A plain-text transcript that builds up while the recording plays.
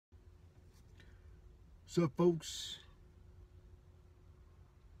So, folks,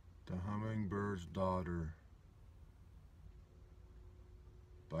 The Hummingbird's Daughter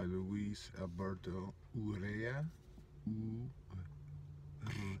by Luís Alberto Urrea.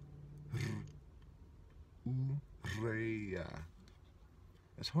 Urrea.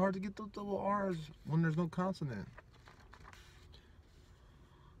 It's hard to get those double R's when there's no consonant.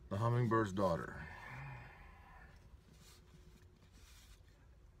 The Hummingbird's Daughter.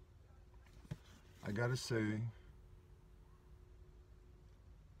 I gotta say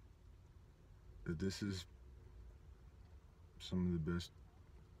that this is some of the best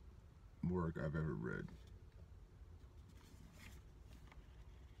work I've ever read.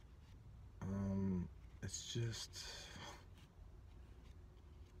 It's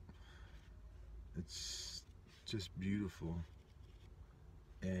just beautiful,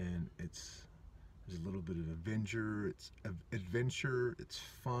 and there's a little bit of adventure. It's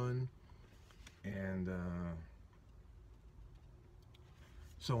fun, and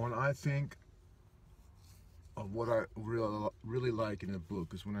so when I think of what I really like in a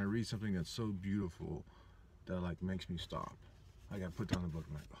book is when I read something that's so beautiful that like makes me stop. Like I put down the book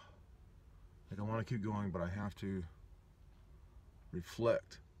and like I want to keep going, but I have to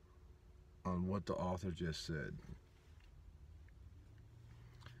reflect on what the author just said.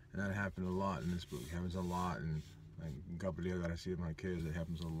 And that happened a lot in this book. It happens a lot in like Gabriel Garcia Marquez. It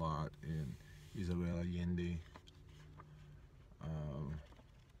happens a lot in Isabel Allende.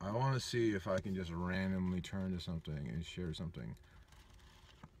 I want to see if I can just randomly turn to something and share something.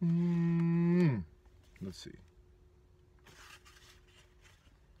 Let's see.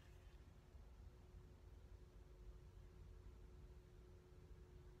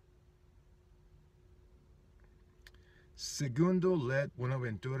 Segundo lent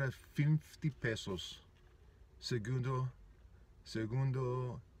Buenaventura 50 pesos. Segundo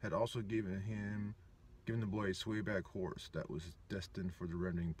had also given the boy a swayback horse that was destined for the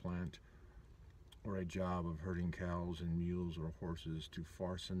rendering plant, or a job of herding cows and mules or horses to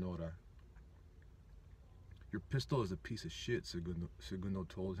far Sonora. Your pistol is a piece of shit, Segundo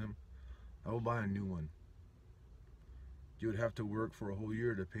told him. I will buy a new one. You would have to work for a whole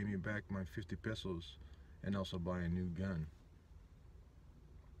year to pay me back my 50 pesos and also buy a new gun.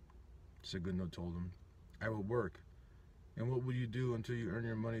 Segundo told him. I will work. And what will you do until you earn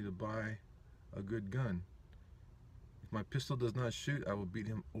your money to buy a good gun? If my pistol does not shoot, I will beat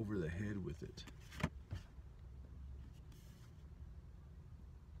him over the head with it.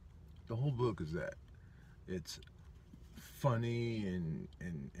 The whole book is that. It's funny and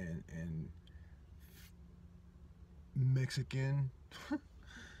Mexican.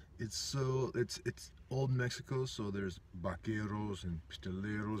 It's old Mexico, so there's vaqueros and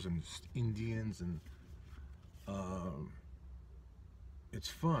pistoleros and Indians, and it's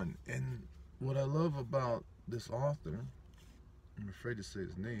fun. And what I love about this author, I'm afraid to say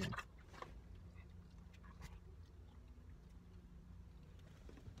his name,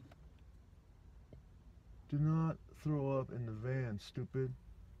 do not throw up in the van, stupid.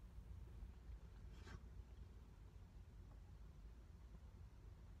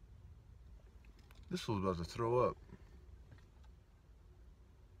 This fool's about to throw up.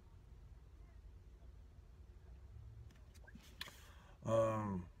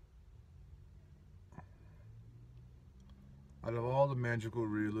 Out of all the magical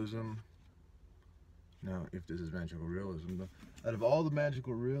realism, now if this is magical realism, out of all the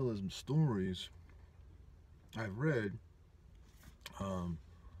magical realism stories I've read,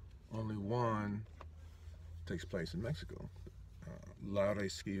 only one takes place in Mexico. Laura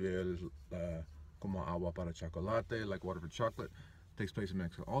Esquivel's Como Agua para Chocolate, like water for chocolate, takes place in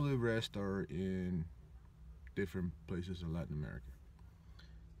Mexico. All the rest are in different places in Latin America.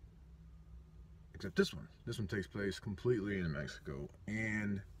 Except this one. This one takes place completely in Mexico.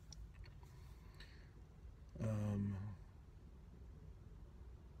 And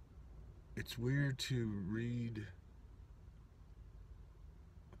it's weird to read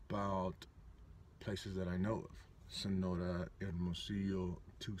about places that I know of. Sonora, Hermosillo,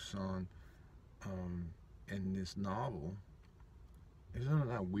 Tucson. And this novel, it's not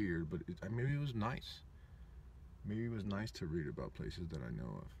that weird, but maybe it was nice. Maybe it was nice to read about places that I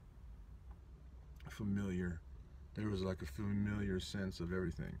know of. Familiar. There was like a familiar sense of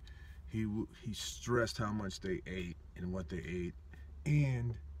everything. He stressed how much they ate and what they ate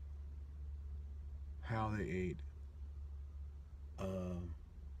and how they ate,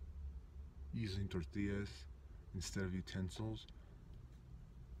 using tortillas instead of utensils.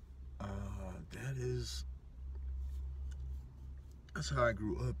 That's how I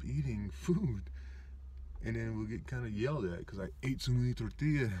grew up eating food, and then we'll get kind of yelled at because I ate so many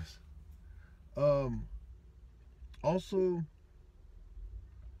tortillas. Also,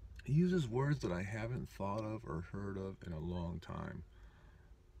 he uses words that I haven't thought of or heard of in a long time.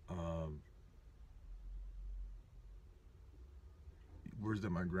 Um, Words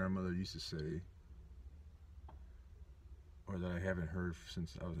that my grandmother used to say, or that I haven't heard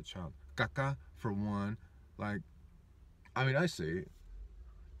since I was a child. Caca, for one. Like, I mean, I say it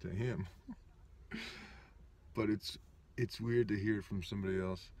to him, but it's weird to hear it from somebody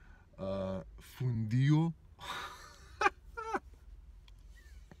else. Fundio.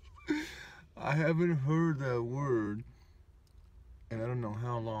 I haven't heard that word, and I don't know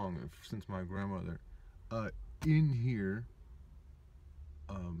how long since my grandmother. In here,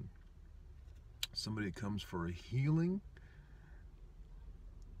 somebody comes for a healing,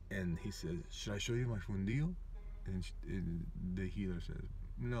 and he says, "Should I show you my fundio?" And the healer says,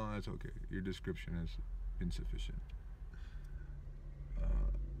 "No, that's okay. Your description is insufficient."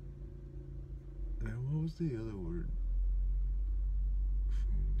 And what was the other word?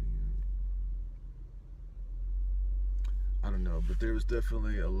 I don't know, but there was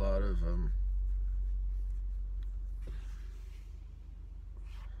definitely a lot of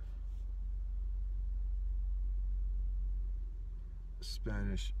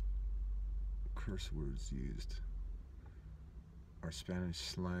Spanish curse words used, or Spanish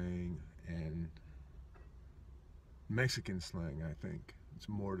slang and Mexican slang. I think it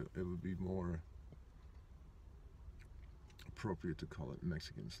would be more appropriate to call it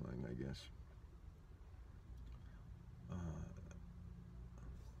Mexican slang, I guess.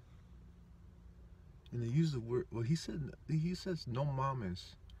 And they use the word. Well, he says no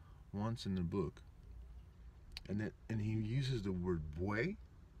mames once in the book, and he uses the word buey,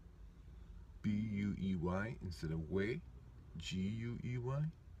 B-U-E-Y, instead of way,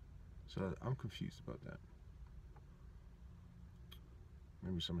 G-U-E-Y. So I'm confused about that.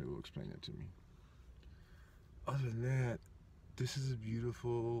 Maybe somebody will explain it to me. Other than that, this is a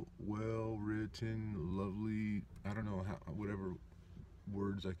beautiful, well-written, lovely, I don't know whatever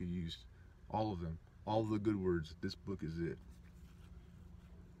words I could use. All of them. All the good words. This book is it.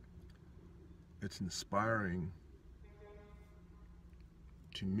 It's inspiring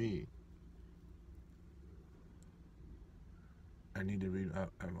to me. I need to read. I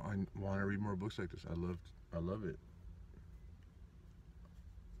want to read more books like this. I love it.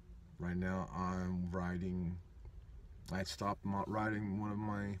 Right now, I'm writing. I stopped writing one of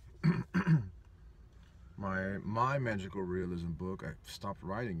my magical realism book. I stopped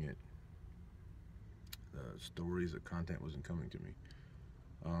writing it. The stories, the content wasn't coming to me.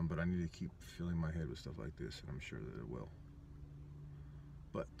 But I need to keep filling my head with stuff like this, and I'm sure that it will.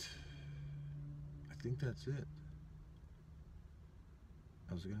 But I think that's it.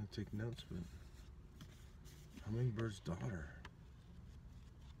 I was gonna take notes, but Hummingbird's Daughter.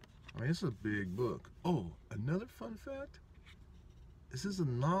 I mean, it's a big book. Oh, another fun fact. This is a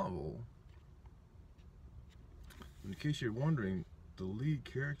novel. In case you're wondering, the lead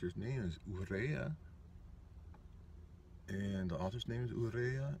character's name is Urrea, and the author's name is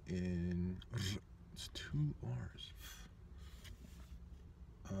Urrea, and it's 2 R's.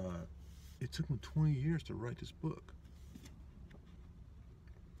 It took him 20 years to write this book.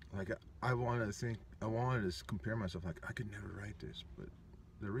 Like, I wanted to compare myself, like, I could never write this, but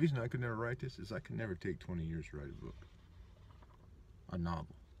the reason I could never write this is I could never take 20 years to write a book, a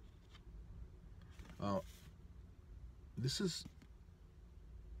novel. This is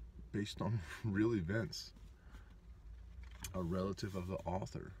based on real events, a relative of the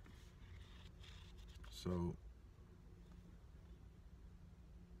author. So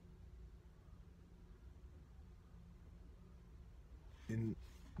in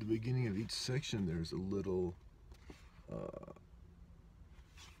the beginning of each section, there's a little I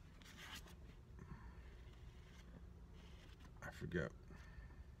forget,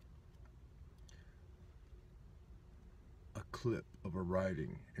 a clip of a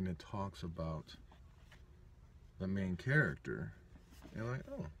writing, and it talks about the main character, and like,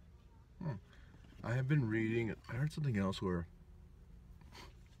 oh, I have been reading. I heard something else where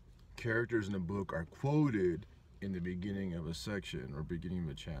characters in a book are quoted in the beginning of a section or beginning of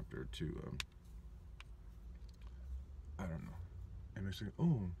a chapter to, I don't know. And I say,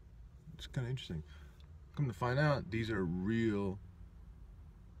 oh, it's kind of interesting. Come to find out, these are real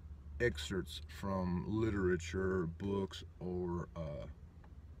excerpts from literature, books, or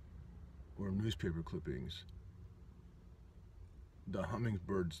newspaper clippings. The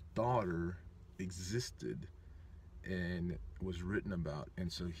Hummingbird's Daughter existed and was written about,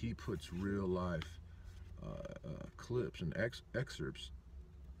 and so he puts real life clips and excerpts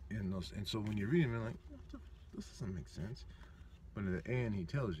in those. And so when you read them, you're like, this doesn't make sense. But at the end, he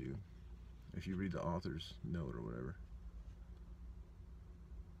tells you, if you read the author's note or whatever,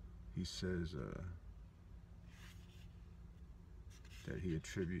 he says that he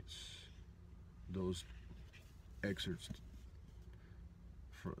attributes those excerpts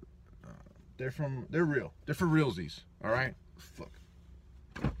for they're real. They're for realsies. All right. Fuck.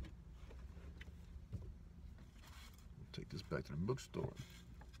 Take this back to the bookstore.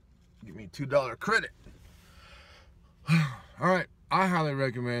 Give me $2 credit. All right. I highly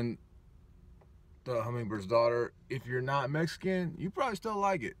recommend The Hummingbird's Daughter. If you're not Mexican, you probably still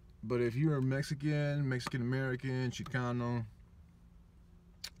like it. But if you're Mexican, Mexican American, Chicano,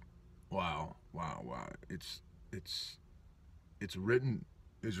 wow. It's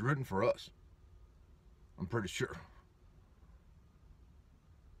written for us. I'm pretty sure.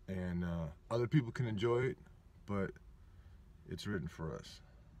 And other people can enjoy it, but it's written for us.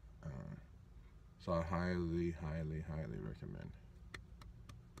 So I highly recommend.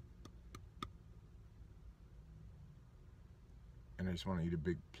 And I just want to eat a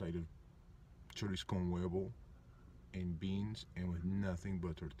big plate of chorizo con huevo and beans, and with nothing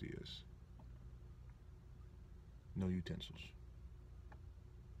but tortillas. No utensils.